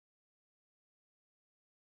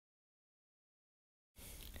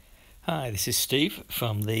Hi, this is Steve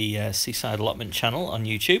from the Seaside Allotment channel on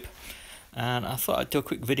YouTube, and I thought I'd do a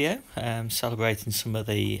quick video celebrating some of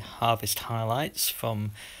the harvest highlights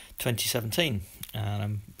from 2017, and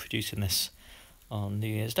I'm producing this on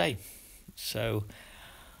New Year's Day. So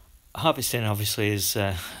harvesting obviously is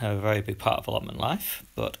a very big part of allotment life,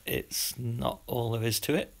 but it's not all there is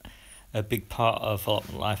to it. A big part of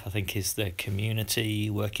allotment life, I think, is the community,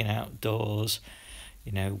 working outdoors,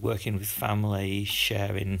 working with family,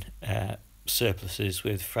 sharing surpluses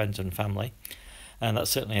with friends and family. And that's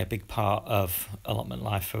certainly a big part of allotment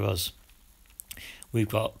life for us. We've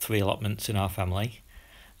got 3 allotments in our family,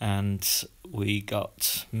 and we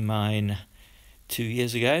got mine 2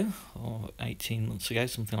 years ago, or 18 months ago,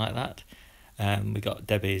 something like that. We got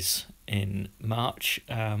Debbie's in March,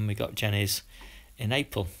 and we got Jenny's in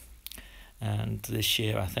April. And this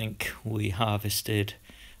year I think we harvested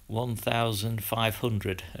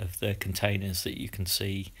 1,500 of the containers that you can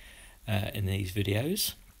see in these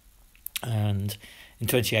videos, and in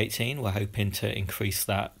 2018 we're hoping to increase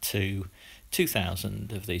that to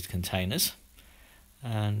 2,000 of these containers,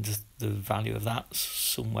 and the value of that's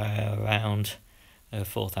somewhere around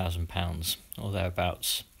 £4,000 or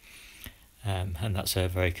thereabouts, and that's a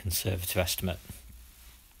very conservative estimate.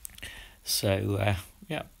 So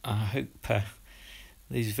yeah, I hope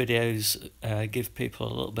these videos give people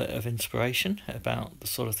a little bit of inspiration about the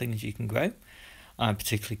sort of things you can grow. I'm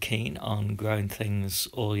particularly keen on growing things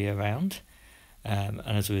all year round, and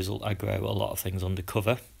as a result I grow a lot of things under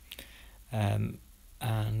cover, and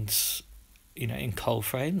in cold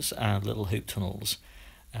frames and little hoop tunnels.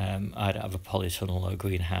 I don't have a polytunnel or a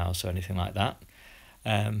greenhouse or anything like that,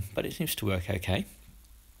 but it seems to work okay,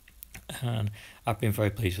 and I've been very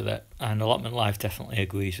pleased with it, and Allotment Life definitely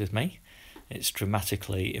agrees with me. It's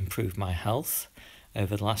dramatically improved my health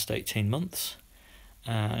over the last 18 months.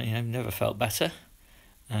 Never felt better,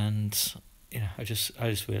 and I just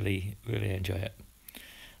really enjoy it.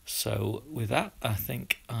 So with that, I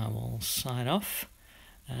think I will sign off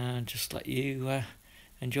and just let you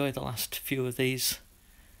enjoy the last few of these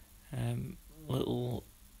little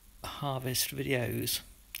harvest videos.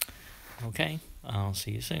 Okay, I'll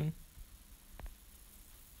see you soon.